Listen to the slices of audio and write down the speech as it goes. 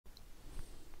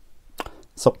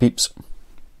Sup peeps,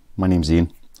 my name's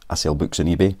Ian, I sell books on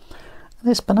eBay,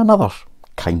 and it's been another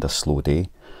kind of slow day.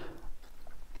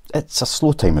 It's a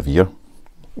slow time of year,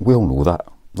 we all know that,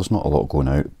 there's not a lot going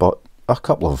out, but a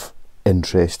couple of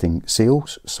interesting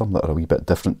sales, some that are a wee bit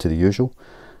different to the usual,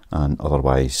 and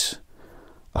otherwise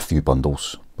a few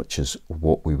bundles, which is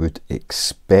what we would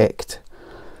expect.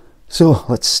 So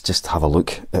let's just have a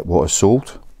look at what is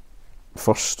sold.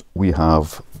 First we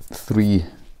have 3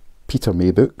 Peter May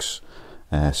books,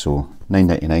 so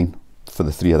 $9.99 for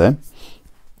the 3 of them.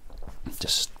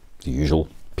 Just the usual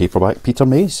paperback Peter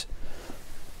Mays.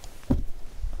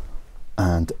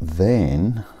 And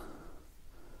then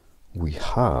we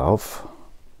have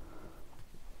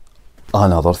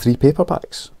another 3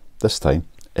 paperbacks. This time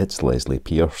it's Leslie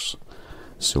Pierce.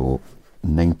 So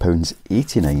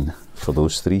 £9.89 for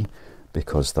those 3,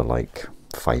 because they're like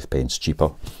 5p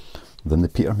cheaper than the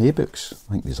Peter May books.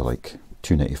 I think these are like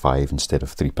 £2.95 instead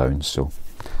of £3, so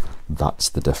that's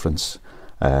the difference.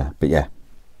 But yeah,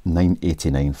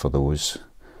 £9.89 for those,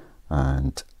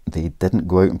 and they didn't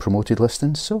go out in promoted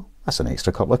listings, so that's an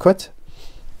extra couple of quid.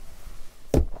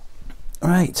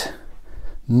 Right,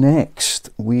 next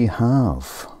we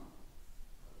have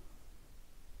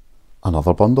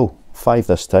another bundle, 5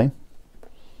 this time.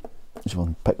 Just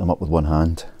want to pick them up with one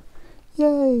hand.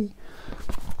 Yay!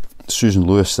 Susan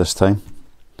Lewis this time.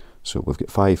 So we've got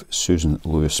 5 Susan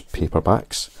Lewis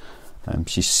paperbacks.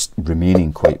 She's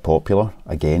remaining quite popular.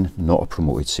 Again, not a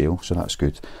promoted sale, so that's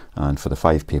good. And for the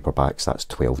 5 paperbacks, that's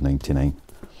 £12.99.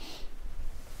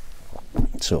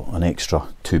 So an extra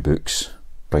 2 books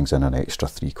brings in an extra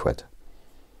 3 quid.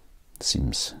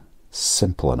 Seems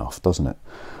simple enough, doesn't it?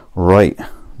 Right,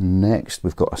 next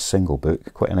we've got a single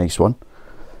book, quite a nice one.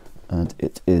 And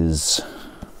it is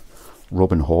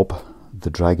Robin Hobb,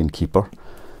 The Dragon Keeper.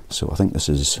 So I think this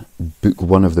is book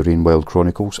 1 of the Rainwild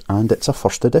Chronicles, and it's a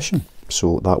first edition.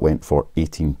 So that went for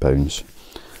 £18.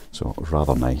 So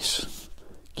rather nice.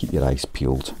 Keep your eyes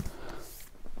peeled.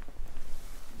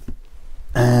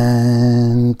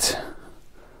 And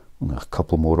a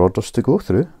couple more orders to go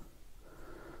through.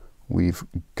 We've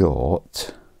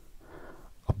got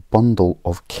a bundle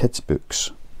of kids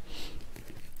books.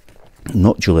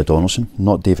 Not Julia Donaldson,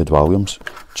 not David Walliams,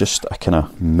 just a kind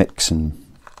of mix and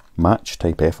match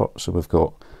type effort. So we've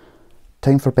got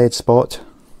Time for Bed Spot,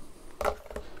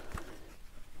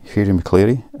 Harry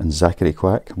McCleary and Zachary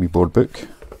Quack wee board book.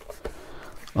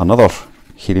 Another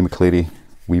Harry McCleary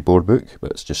wee board book, but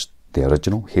it's just the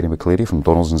original Harry McCleary from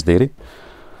Donaldson's Dairy.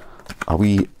 A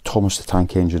wee Thomas the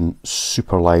Tank Engine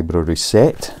Super Library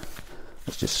set.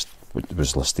 It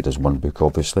was listed as one book,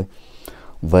 obviously.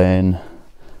 Then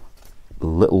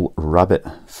Little Rabbit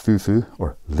Foo-Foo,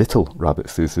 or Little Rabbit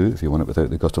Foo-Foo if you want it without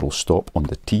the guttural stop on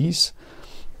the T's.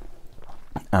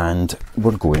 And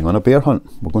we're going on a bear hunt.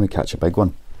 We're going to catch a big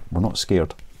one. We're not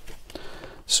scared.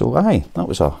 So aye, that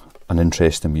was an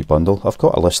interesting wee bundle. I've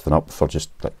got a listing up for just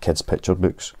like kids picture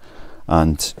books,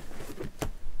 and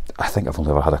I think I've only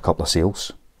ever had a couple of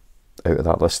sales out of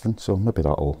that listing, so maybe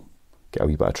that'll get a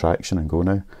wee bit of traction and go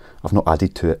now. I've not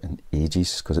added to it in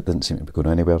ages because it didn't seem to be going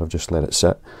anywhere. I've just let it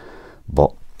sit.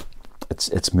 But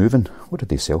it's moving. What did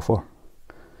they sell for?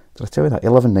 Did I tell you that?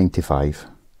 £11.95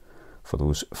 for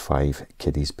those 5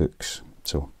 kiddies books.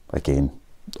 So again,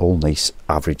 all nice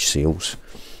average sales.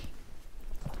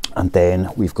 And then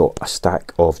we've got a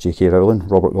stack of J.K. Rowling,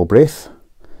 Robert Galbraith.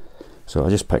 So I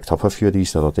just picked up a few of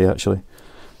these the other day actually,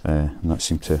 and that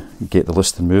seemed to get the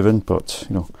listing moving. But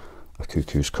you know, A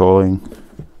Cuckoo's Calling,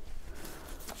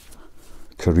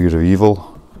 Career of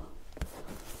Evil,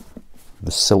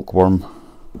 The Silkworm,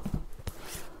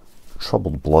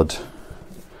 Troubled Blood,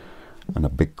 and a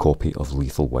big copy of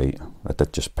Lethal White. I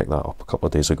did just pick that up a couple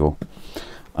of days ago,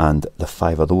 and the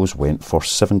 5 of those went for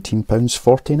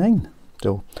 £17.49.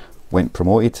 So went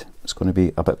promoted. It's going to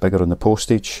be a bit bigger on the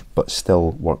postage, but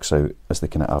still works out as the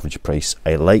kind of average price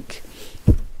I like.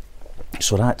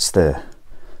 So that's the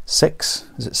 6,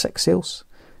 is it 6 sales?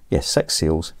 Yes, 6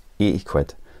 sales, 80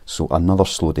 quid. So another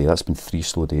slow day. That's been 3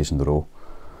 slow days in a row.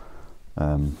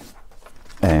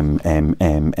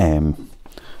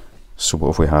 So what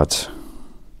have we had?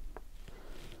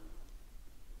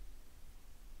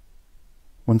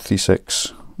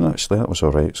 136. Actually, that was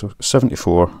all right. So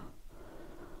 74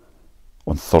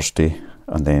 on Thursday,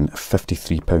 and then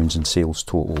 £53 in sales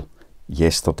total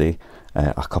yesterday.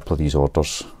 A couple of these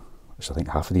orders, which I think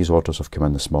half of these orders have come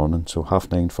in this morning. So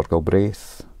 9:30 for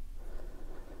Galbraith,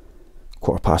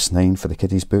 9:15 for the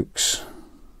kiddies books,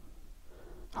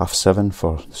 7:30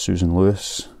 for Susan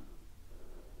Lewis.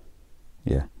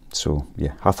 Yeah, so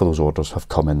yeah, half of those orders have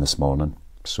come in this morning.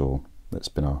 So it's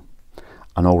been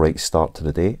an alright start to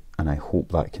the day, and I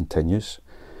hope that continues.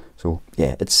 So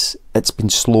yeah, it's been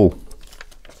slow.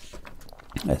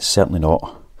 It's certainly not.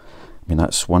 I mean,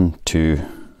 that's 1, 2,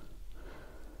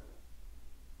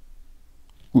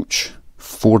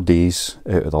 4 days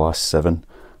out of the last 7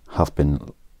 have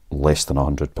been less than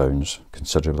 £100,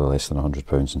 considerably less than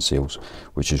 £100 in sales,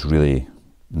 which is really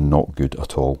not good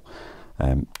at all.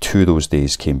 2 of those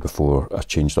days came before I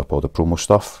changed up all the promo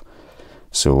stuff.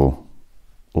 So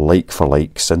like for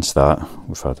like, since that,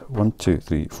 we've had 1, 2,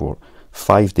 3, 4,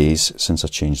 5 days since I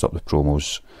changed up the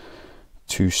promos.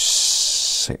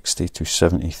 260,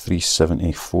 270,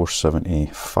 370, 470,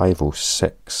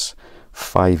 506,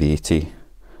 580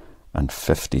 and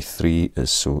 53 is,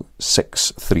 so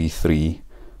 633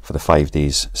 for the 5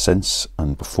 days since.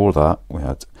 And before that we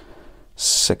had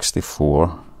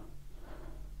 64,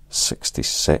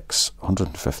 66,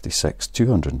 156,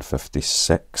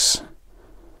 256,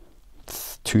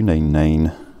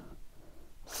 299,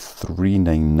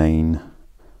 399,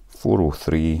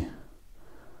 403,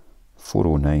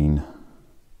 409,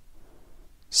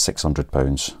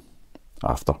 £600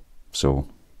 after. So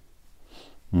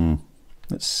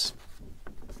it's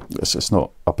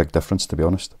not a big difference, to be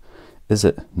honest. Is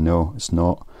it? No, it's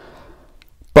not.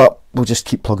 But we'll just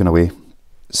keep plugging away,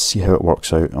 see how it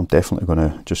works out. I'm definitely going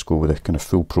to just go with the kind of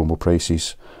full promo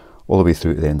prices all the way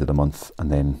through to the end of the month,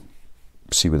 and then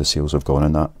see where the sales have gone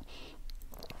in that.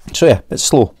 So yeah, it's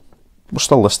slow. We're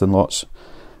still listing lots,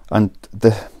 and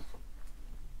the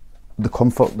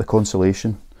comfort, the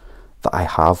consolation that I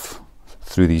have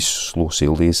through these slow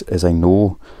sale days is I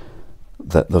know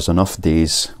that there's enough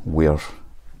days where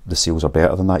the sales are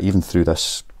better than that, even through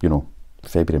this, you know,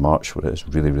 February, March, where it is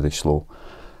really, really slow.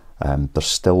 There's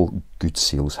still good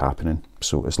sales happening.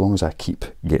 So as long as I keep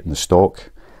getting the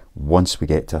stock, once we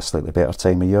get to a slightly better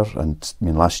time of year, and I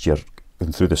mean, last year,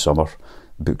 going through the summer,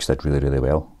 books did really, really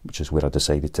well, which is where I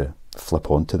decided to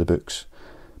flip onto the books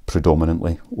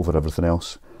predominantly over everything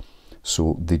else.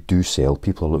 So they do sell.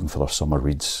 People are looking for their summer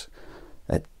reads.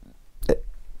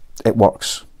 It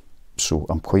works. So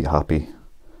I'm quite happy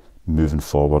moving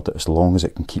forward, as long as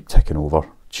it can keep ticking over,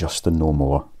 just and no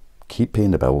more. Keep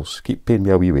paying the bills, keep paying me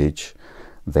a wee wage,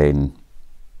 then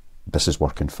this is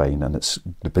working fine, and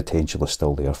the potential is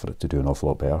still there for it to do an awful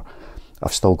lot better.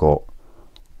 I've still got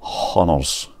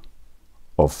hundreds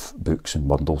of books and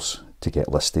bundles to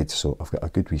get listed, so I've got a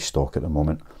good wee stock at the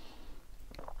moment.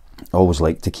 I always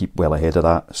like to keep well ahead of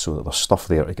that, so that there's stuff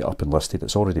there to get up and listed.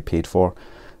 It's already paid for,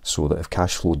 so that if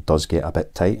cash flow does get a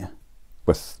bit tight,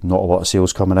 with not a lot of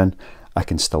sales coming in, I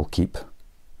can still keep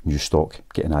new stock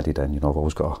getting added in. You know, I've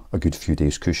always got a good few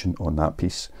days cushion on that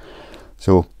piece.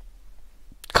 So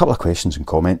a couple of questions and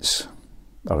comments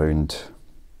around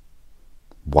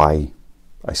why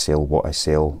I sell what I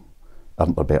sell.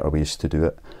 Aren't there better ways to do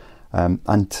it?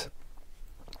 And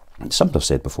something I've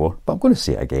said before, but I'm going to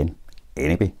say it again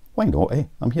anyway. Why not, eh?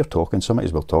 I'm here talking, so I might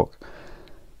as well talk.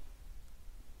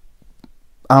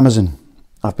 Amazon.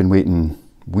 I've been waiting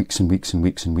weeks and weeks and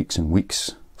weeks and weeks and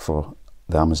weeks for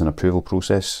the Amazon approval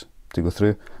process to go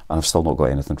through, and I've still not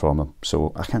got anything from them.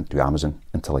 So I can't do Amazon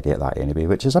until I get that anyway,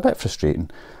 which is a bit frustrating.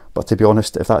 But to be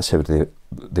honest, if that's how they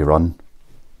run,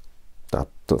 I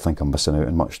don't think I'm missing out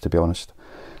on much, to be honest.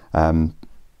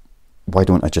 Why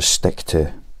don't I just stick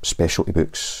to specialty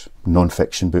books,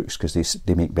 non-fiction books, because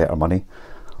they make better money?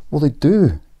 Well, they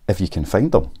do if you can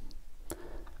find them.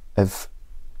 If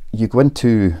you go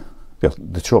into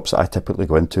the shops that I typically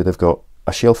go into, they've got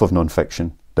a shelf of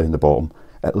non-fiction down the bottom,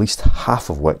 at least half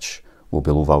of which will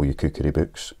be low value cookery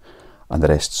books, and the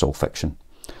rest's all fiction.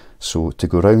 So to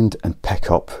go around and pick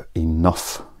up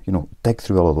enough, you know, dig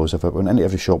through all of those, if I went into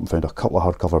every shop and found a couple of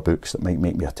hardcover books that might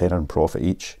make me a tenner in profit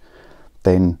each,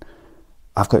 then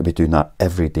I've got to be doing that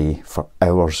every day for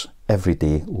hours, every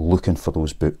day, looking for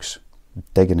those books,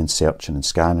 digging and searching and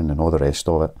scanning and all the rest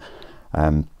of it.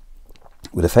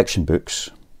 With the fiction books,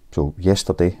 so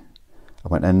yesterday I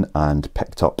went in and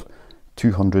picked up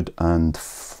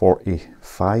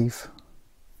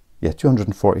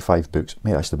 245 books.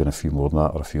 May actually have been a few more than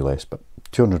that or a few less, but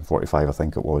 245 I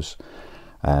think it was.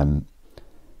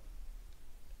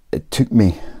 It took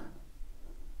me,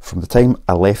 from the time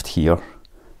I left here,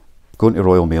 going to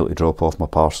Royal Mail to drop off my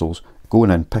parcels,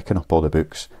 going in, picking up all the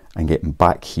books and getting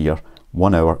back here,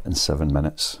 1 hour and 7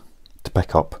 minutes to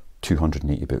pick up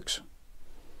 280 books.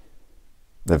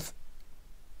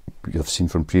 You've seen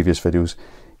from previous videos,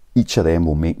 each of them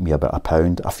will make me about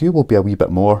 £1. A few will be a wee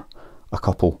bit more, a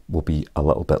couple will be a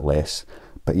little bit less,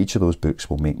 but each of those books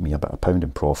will make me about £1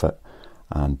 in profit,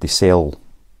 and they sell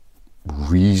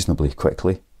reasonably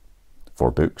quickly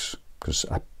for books, because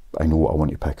I know what I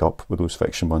want to pick up with those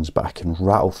fiction ones, but I can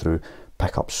rattle through,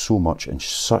 pick up so much in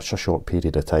such a short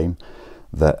period of time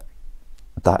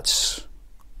that's,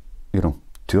 you know,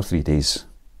 2 or 3 days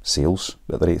sales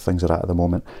at the rate things are at the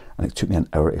moment, and it took me an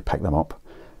hour to pick them up.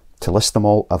 To list them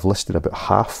all, I've listed about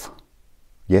half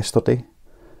yesterday.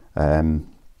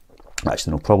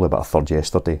 Actually no, probably about a third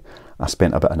yesterday. I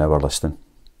spent about an hour listing.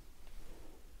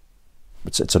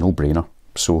 It's a no-brainer.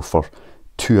 So for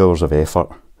 2 hours of effort,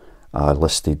 I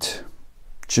listed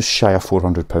just shy of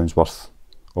 £400 worth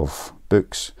of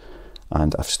books,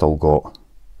 and I've still got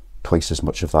twice as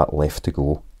much of that left to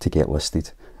go to get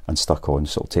listed and stuck on,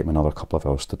 so it'll take me another couple of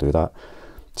hours to do that.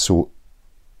 So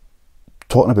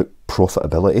talking about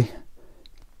profitability,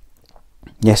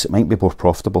 yes, it might be more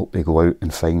profitable to go out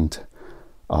and find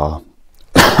a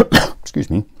excuse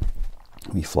me,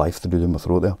 we fly through down my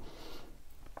throat there,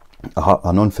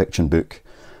 a non-fiction book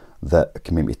that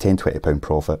can make me £10–20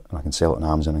 profit, and I can sell it on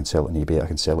Amazon, I can sell it on eBay, I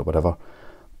can sell it whatever,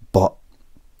 but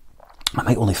I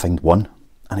might only find one,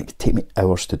 and it could take me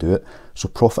hours to do it. So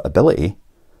profitability,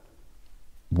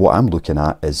 what I'm looking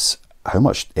at is how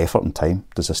much effort and time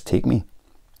does this take me.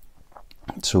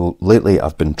 So lately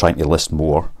I've been trying to list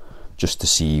more just to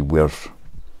see where,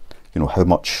 you know, how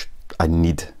much I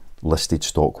need listed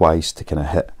stock wise to kind of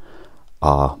hit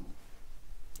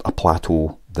a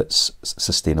plateau that's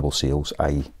sustainable sales,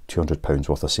 i.e. £200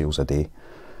 worth of sales a day,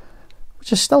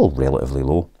 which is still relatively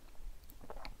low.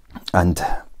 And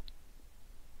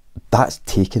that's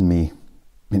taken me,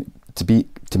 I mean,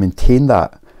 to maintain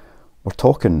that, we're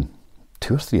talking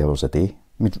 2 or 3 hours a day.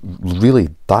 I mean, really,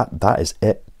 that is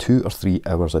it. 2 or 3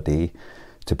 hours a day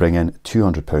to bring in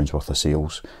 £200 worth of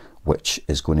sales, which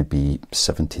is going to be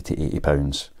 £70 to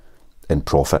 £80 in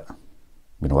profit.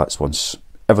 You know, that's once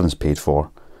everything's paid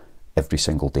for, every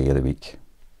single day of the week,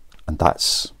 and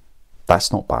that's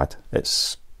not bad.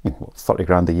 It's, you know, 30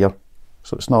 grand a year,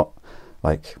 so it's not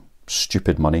like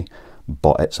stupid money,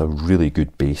 but it's a really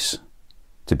good base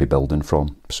to be building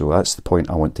from. So that's the point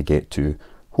I want to get to,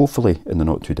 hopefully in the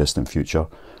not too distant future,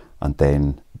 and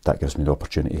then that gives me the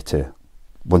opportunity to,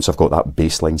 once I've got that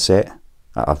baseline set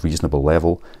at a reasonable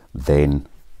level, then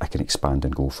I can expand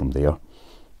and go from there.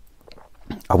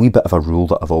 A wee bit of a rule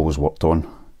that I've always worked on,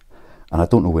 and I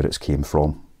don't know where it's came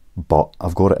from, but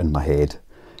I've got it in my head,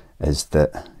 is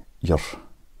that your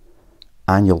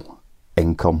annual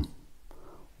income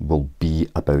will be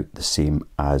about the same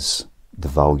as the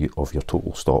value of your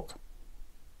total stock.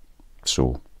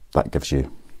 So that gives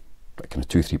you that kind of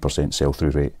 2–3%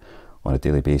 sell-through rate on a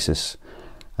daily basis.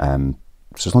 So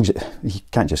as long as you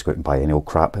can't just go out and buy any old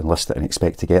crap and list it and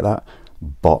expect to get that,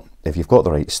 but if you've got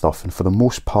the right stuff, and for the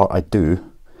most part I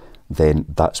do, then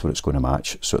that's what it's going to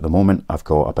match. So at the moment I've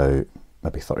got about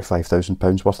maybe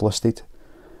 £35,000 worth listed,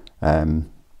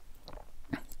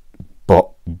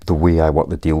 but the way I work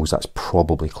the deals, that's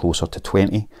probably closer to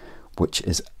 20, which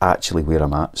is actually where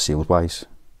I'm at sales wise.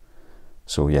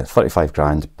 So yeah, 35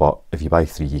 grand, but if you buy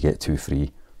 3 you get 2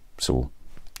 free, so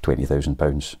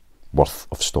 £20,000 worth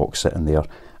of stock sitting there,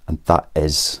 and that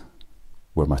is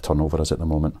where my turnover is at the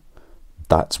moment.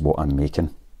 That's what I'm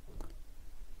making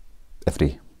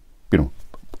every, you know,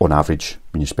 on average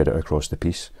when you spread it across the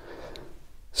piece.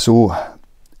 So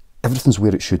everything's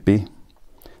where it should be.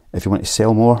 If you want to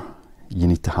sell more, you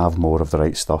need to have more of the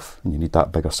right stuff, and you need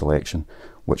that bigger selection,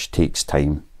 which takes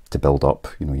time to build up.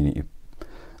 You know, you need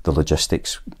the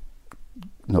logistics.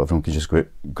 Not everyone can just go out,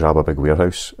 grab a big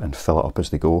warehouse and fill it up as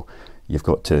they go. You've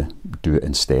got to do it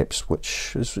in steps,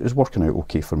 which is working out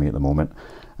okay for me at the moment.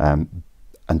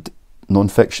 And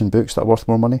non-fiction books that are worth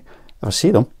more money, if I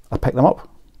see them, I pick them up.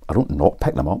 I don't not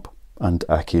pick them up, and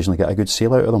I occasionally get a good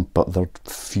sale out of them, but they're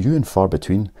few and far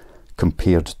between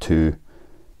compared to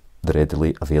the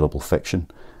readily available fiction.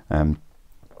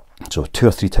 So 2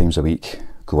 or 3 times a week,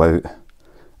 go out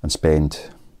and spend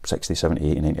 60,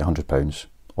 70, 80, 90, £100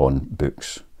 on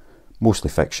books, mostly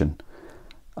fiction,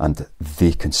 and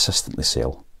they consistently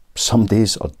sell. Some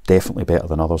days are definitely better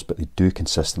than others, but they do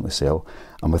consistently sell.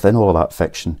 And within all of that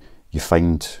fiction, you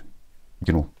find,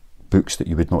 you know, books that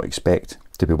you would not expect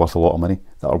to be worth a lot of money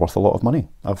that are worth a lot of money.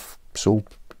 I've sold,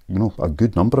 you know, a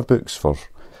good number of books for,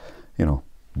 you know,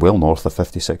 well north of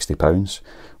 £50, £60,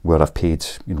 where I've paid,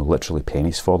 you know, literally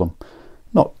pennies for them.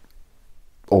 Not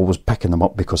always picking them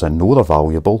up because I know they're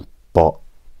valuable, but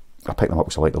I pick them up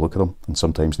because I like the look of them, and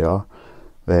sometimes they are.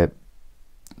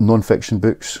 Non-fiction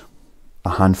books, a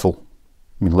handful,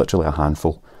 I mean literally a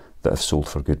handful, that I've sold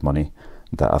for good money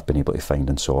that I've been able to find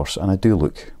and source, and I do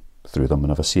look through them,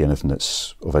 and if I see anything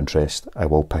that's of interest, I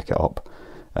will pick it up.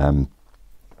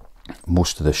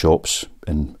 Most of the shops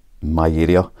in my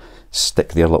area stick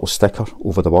their little sticker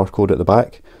over the barcode at the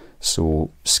back,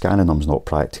 so scanning them's not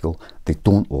practical. They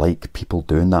don't like people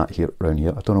doing that here around here.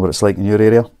 I don't know what it's like in your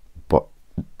area, but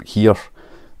here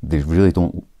They really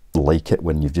don't like it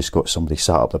when you've just got somebody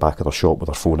sat up the back of their shop with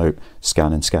their phone out,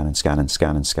 scanning.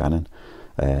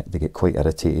 They get quite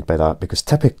irritated by that, because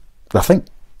typically, I think,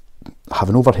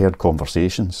 having overheard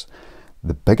conversations,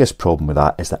 the biggest problem with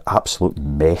that is the absolute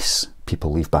mess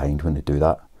people leave behind when they do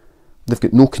that. They've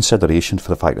got no consideration for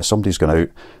the fact that somebody's gone out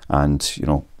and, you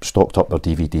know, stocked up their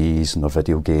DVDs and their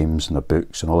video games and their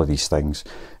books and all of these things,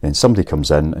 and somebody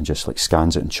comes in and just like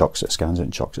scans it and chucks it, scans it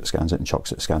and chucks it, scans it and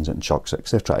chucks it, scans it and chucks it,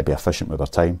 because they're trying to be efficient with their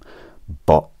time,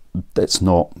 but it's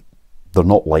not, they're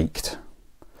not liked.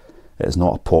 It is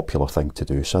not a popular thing to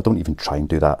do, so I don't even try and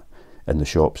do that in the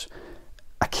shops.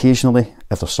 Occasionally,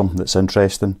 if there's something that's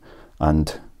interesting,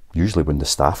 and usually when the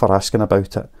staff are asking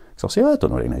about it, because I'll say, oh, I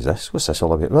don't recognise this, what's this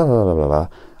all about, blah, blah, blah, blah.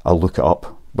 I'll look it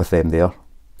up with them there,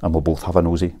 and we'll both have a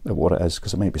nosy at what it is,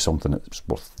 because it might be something that's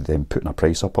worth them putting a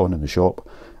price up on in the shop,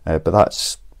 but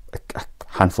that's a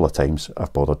handful of times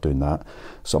I've bothered doing that.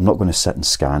 So I'm not going to sit and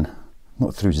scan,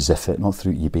 not through Ziffit, not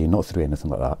through eBay, not through anything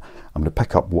like that. I'm going to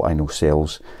pick up what I know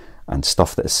sells, and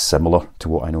stuff that is similar to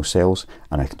what I know sells,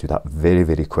 and I can do that very,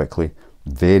 very quickly,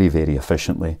 very, very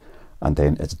efficiently, and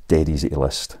then it's dead easy to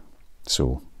list.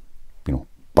 So, you know,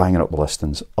 banging up the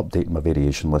listings, updating my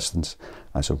variation listings,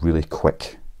 that's a really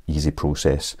quick, easy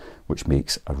process, which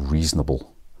makes a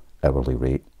reasonable hourly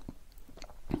rate.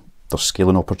 There's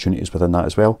scaling opportunities within that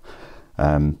as well,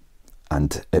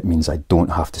 and it means I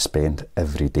don't have to spend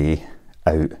every day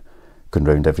out going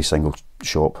around every single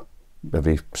shop,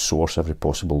 every source, every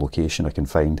possible location I can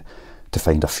find to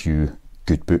find a few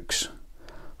good books.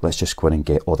 Let's just go in and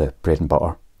get all the bread and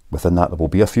butter. Within that there will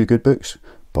be a few good books,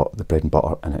 but the bread and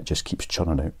butter, and it just keeps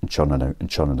churning out and churning out and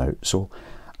churning out. So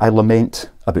I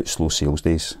lament about slow sales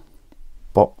days,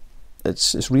 but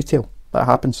it's retail. That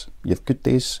happens. You have good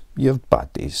days, you have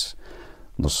bad days.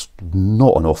 There's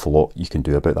not an awful lot you can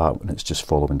do about that when it's just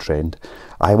following trend.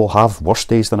 I will have worse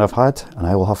days than I've had, and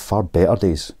I will have far better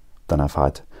days than I've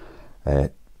had.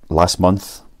 Last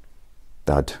month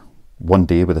I had one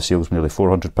day where the sales were nearly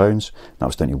 £400. That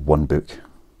was down to one book.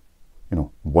 You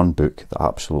know, one book that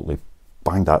absolutely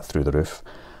banged that through the roof.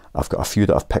 I've got a few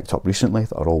that I've picked up recently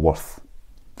that are all worth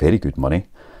very good money,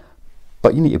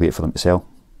 but you need to wait for them to sell.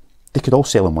 They could all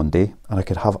sell in one day, and I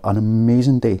could have an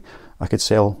amazing day. I could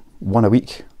sell one a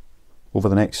week over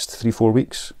the next 3-4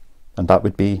 weeks, and that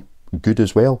would be good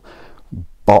as well.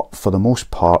 But for the most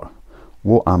part,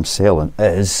 what I'm selling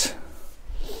is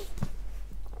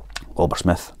Wilbur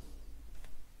Smith.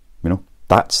 You know,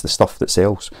 that's the stuff that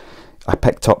sells. I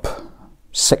picked up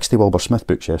 60 Wilbur Smith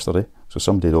books yesterday, so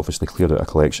somebody had obviously cleared out a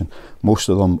collection. Most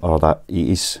of them are that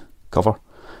 80s cover.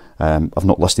 I've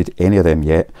not listed any of them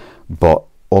yet, but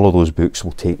all of those books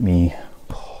will take me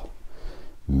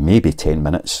maybe 10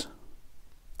 minutes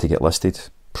to get listed.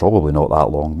 Probably not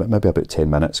that long, but maybe about 10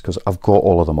 minutes, because I've got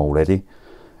all of them already,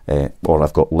 or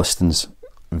I've got listings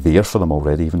there for them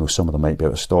already, even though some of them might be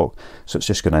out of stock. So it's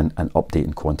just going in and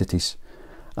updating quantities,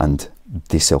 and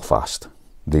they sell fast.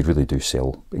 They really do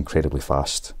sell incredibly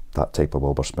fast, that type of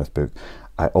Wilbur Smith book.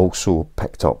 I also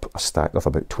picked up a stack of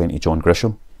about 20 John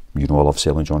Grisham. You know I love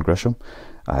selling John Grisham.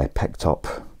 I picked up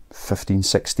 15,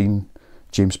 16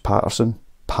 James Patterson,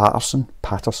 about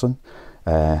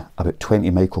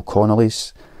 20 Michael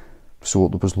Connolly's. So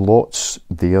there was lots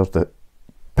there that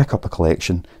pick up a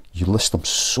collection. You list them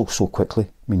so quickly,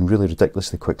 I mean really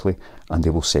ridiculously quickly, and they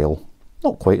will sell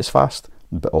not quite as fast,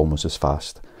 but almost as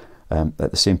fast. At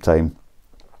the same time,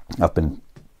 I've been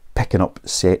picking up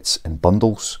sets and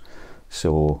bundles.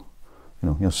 So, you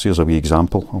know, here's a wee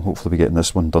example. I'll hopefully be getting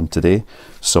this one done today.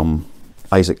 Some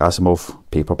Isaac Asimov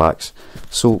paperbacks.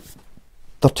 So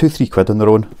they're £2-3 on their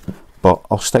own, but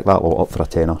I'll stick that lot up for a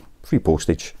tenner, free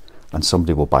postage, and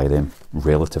somebody will buy them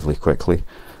relatively quickly.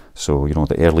 So, you know,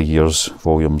 the early years,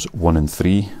 volumes 1 and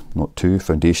 3, not 2,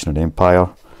 Foundation and Empire,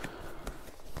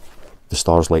 The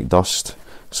Stars Like Dust.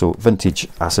 So vintage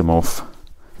Asimov,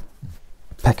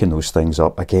 picking those things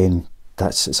up again.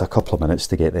 It's a couple of minutes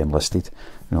to get them listed.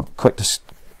 You know, quick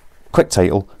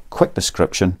title, quick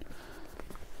description,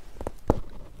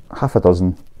 half a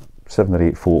dozen, 7 or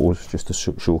 8 photos just to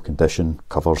show condition,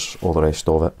 covers, all the rest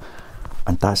of it,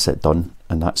 and that's it done.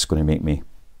 And that's going to make me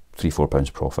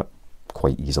 £3-4 profit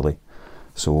quite easily.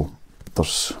 So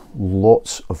there's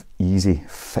lots of easy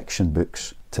fiction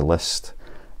books to list.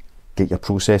 Get your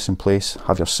process in place,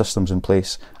 have your systems in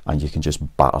place, and you can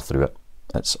just batter through it.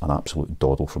 It's an absolute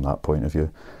doddle from that point of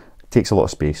view. It takes a lot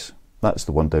of space. That's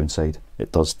the one downside.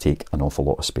 It does take an awful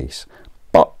lot of space.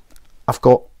 But I've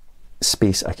got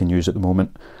space I can use at the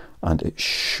moment, and it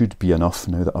should be enough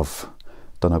now that I've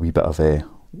done a wee bit of a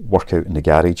workout in the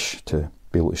garage to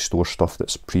be able to store stuff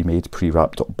that's pre-made,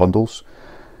 pre-wrapped up bundles.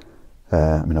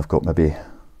 I mean, I've got maybe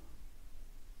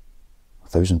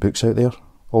 1,000 books out there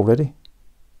already,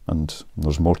 and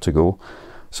there's more to go.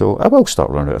 So I will start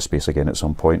running out of space again at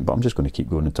some point, but I'm just going to keep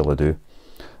going until I do,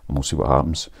 and we'll see what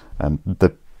happens.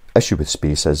 The issue with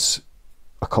space is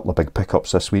a couple of big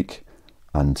pickups this week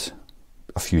and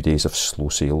a few days of slow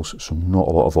sales, so not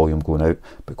a lot of volume going out,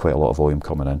 but quite a lot of volume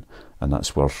coming in, and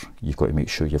that's where you've got to make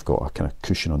sure you've got a kind of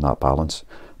cushion on that balance.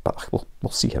 But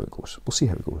we'll see how it goes. We'll see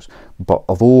how it goes. But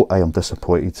although I am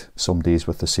disappointed some days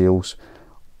with the sales,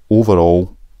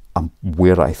 overall I'm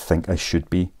where I think I should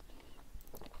be.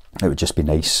 It would just be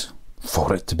nice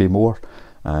for it to be more.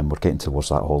 We're getting towards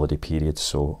that holiday period,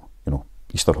 so you know,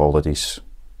 Easter holidays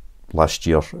last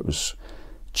year, it was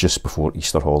just before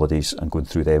Easter holidays and going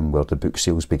through them where the book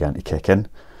sales began to kick in.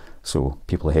 So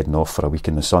people are heading off for a week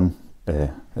in the sun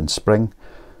in spring,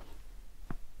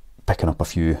 picking up a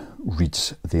few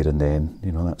reads there and then.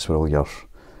 You know, that's where all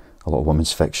a lot of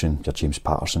women's fiction, your James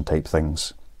Patterson type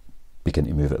things begin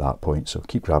to move at that point. So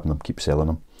keep grabbing them, keep selling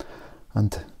them,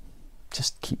 and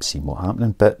just keep seeing what's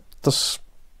happening. But there's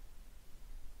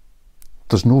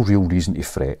no real reason to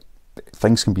fret.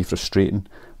 Things can be frustrating,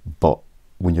 but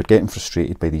when you're getting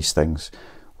frustrated by these things,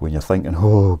 when you're thinking,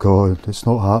 oh God, it's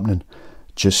not happening,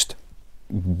 just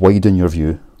widen your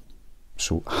view.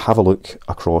 So have a look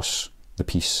across the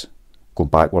piece, go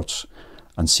backwards,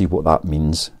 and see what that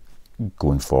means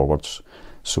going forwards.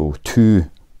 So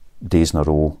 2 days in a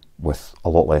row with a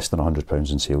lot less than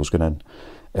 £100 in sales going in.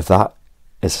 If that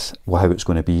is how it's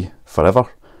going to be forever,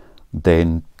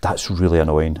 then that's really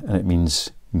annoying, and it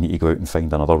means you need to go out and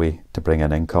find another way to bring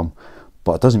in income.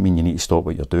 But it doesn't mean you need to stop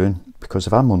what you're doing, because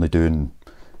if I'm only doing,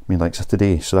 I mean, like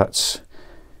today, so that's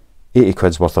 80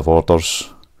 quid's worth of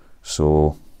orders,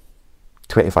 so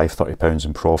 £25–30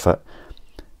 in profit.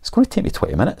 It's going to take me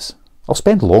 20 minutes. I'll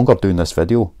spend longer doing this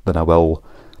video than I will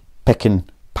picking,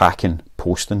 packing,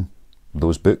 posting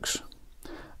those books.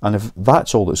 And if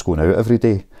that's all that's going out every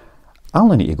day, I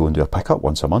only need to go and do a pickup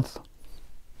once a month.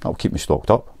 That'll keep me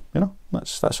stocked up, you know,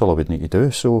 that's all I would need to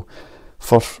do. So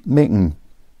for making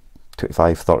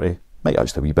 25, 30, might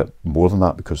actually a wee bit more than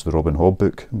that, because the Robin Hobb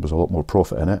book was a lot more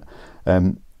profit in it.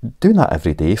 Doing that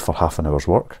every day for half an hour's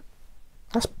work,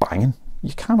 that's banging.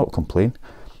 You cannot complain.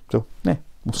 So yeah,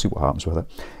 we'll see what happens with it.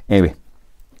 Anyway,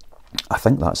 I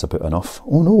think that's about enough.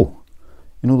 Oh no,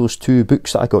 you know those 2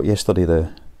 books that I got yesterday,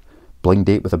 the blind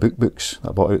date with the books that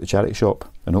I bought out the charity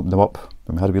shop and opened them up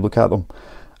and we had a wee look at them.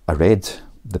 I read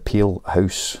The Pale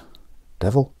House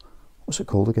Devil. What's it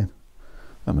called again?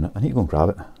 A minute, I need to go and grab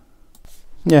it.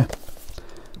 Yeah,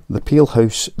 The Pale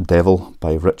House Devil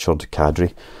by Richard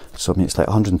Kadrey. So I mean, it's like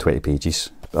 120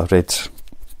 pages. I read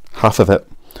half of it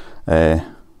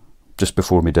just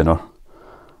before my dinner,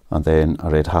 and then I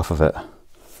read half of it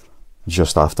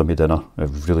just after my dinner. It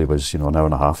really was, you know, an hour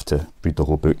and a half to read the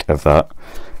whole book, if that.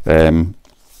 It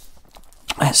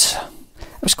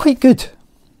was quite good,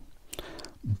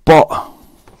 but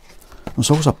there's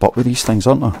always a but with these things,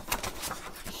 aren't there?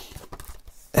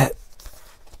 I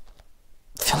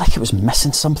feel like it was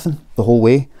missing something the whole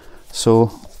way,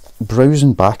 so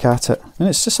browsing back at it, and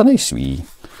it's just a nice wee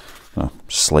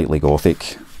slightly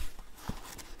gothic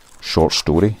short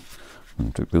story.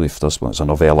 And it really does, well, it's a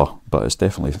novella, but it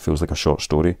definitely feels like a short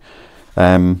story.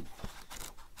 It's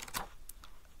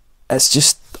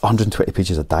just 120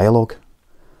 pages of dialogue.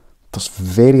 There's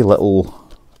very little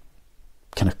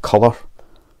kind of colour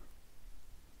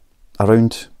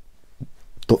around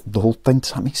the whole thing.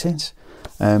 Does that make sense?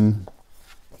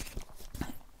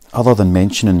 Other than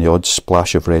mentioning the odd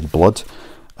splash of red blood,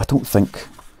 I don't think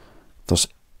there's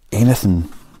anything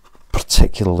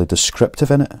particularly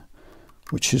descriptive in it,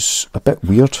 which is a bit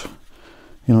weird.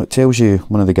 You know, it tells you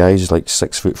one of the guys is like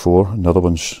 6'4", and the other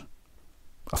one's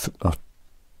a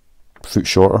foot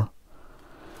shorter.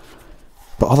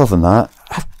 But other than that,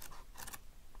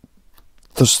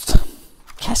 it's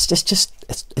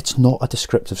not a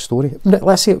descriptive story.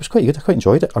 Let's say it was quite good. I quite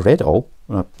enjoyed it. I read it all,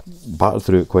 and I battered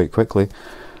through it quite quickly.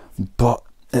 But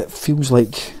it feels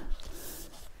like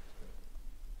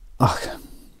a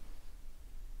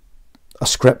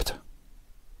script.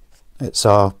 It's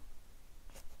a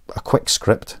quick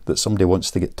script that somebody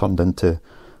wants to get turned into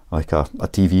like a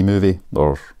TV movie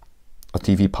or a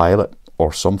TV pilot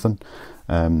or something.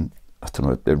 I don't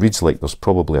know, it reads like there's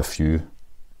probably a few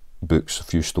books, a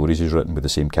few stories he's written with the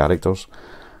same characters,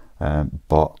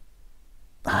 but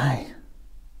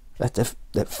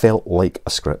it felt like a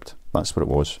script. That's what it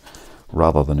was,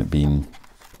 rather than it being,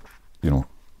 you know,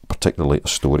 particularly a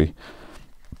story.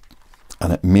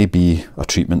 And it may be a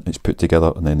treatment that's put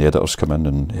together and then the editors come in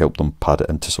and help them pad it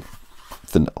into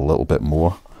something a little bit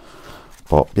more.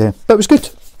 But yeah, but it was good.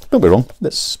 Don't be wrong,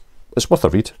 it's worth a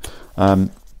read.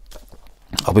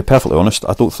 I'll be perfectly honest,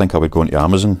 I don't think I would go into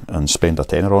Amazon and spend a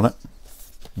tenner on it,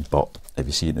 but if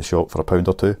you see it in the shop for £1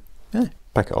 or £2, yeah,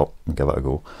 pick it up and give it a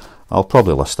go. I'll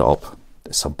probably list it up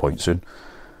at some point soon,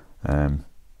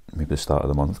 maybe the start of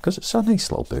the month, because it's a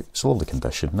nice little book. It's a lovely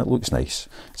condition and it looks nice.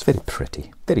 It's very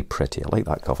pretty, very pretty. I like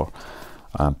that cover,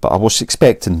 but I was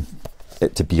expecting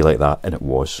it to be like that, and it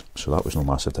was, so that was no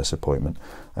massive disappointment.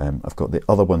 I've got the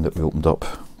other one that we opened up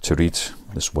to read,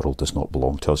 This World Does Not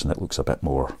Belong to Us, and it looks a bit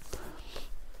more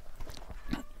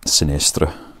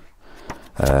Sinestra,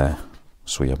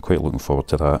 so yeah, I'm quite looking forward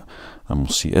to that. And we'll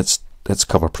see, its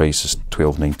cover price is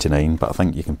 £12.99, but I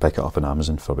think you can pick it up on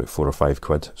Amazon for about £4 or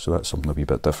 £5, so that's something a wee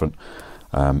bit different.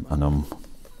 And I'm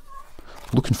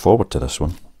looking forward to this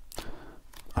one.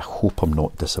 I hope I'm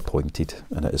not disappointed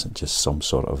and it isn't just some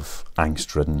sort of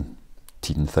angst-ridden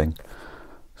teen thing.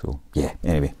 So yeah,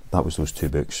 anyway, that was those two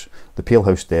books. The Pale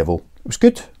House Devil, it was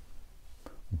good,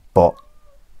 but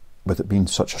with it being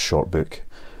such a short book,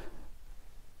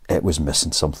 it was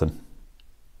missing something.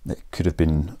 It could have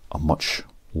been a much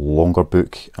longer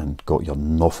book and got you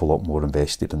an awful lot more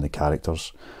invested in the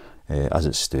characters. As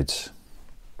it stood,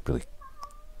 really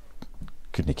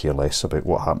couldn't care less about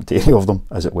what happened to any of them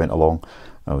as it went along.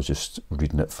 I was just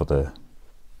reading it for the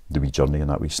wee journey and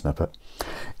that wee snippet.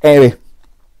 Anyway,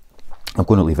 I'm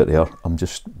going to leave it there. I'm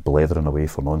just blethering away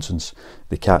for nonsense.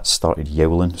 The cat started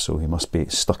yowling, so he must be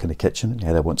stuck in the kitchen and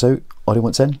either wants out or he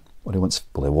wants in, or he wants,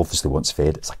 well, he obviously wants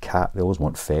fed. It's a cat, they always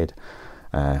want fed.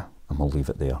 And we'll leave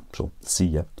it there. So see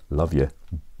ya, love you,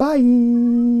 bye.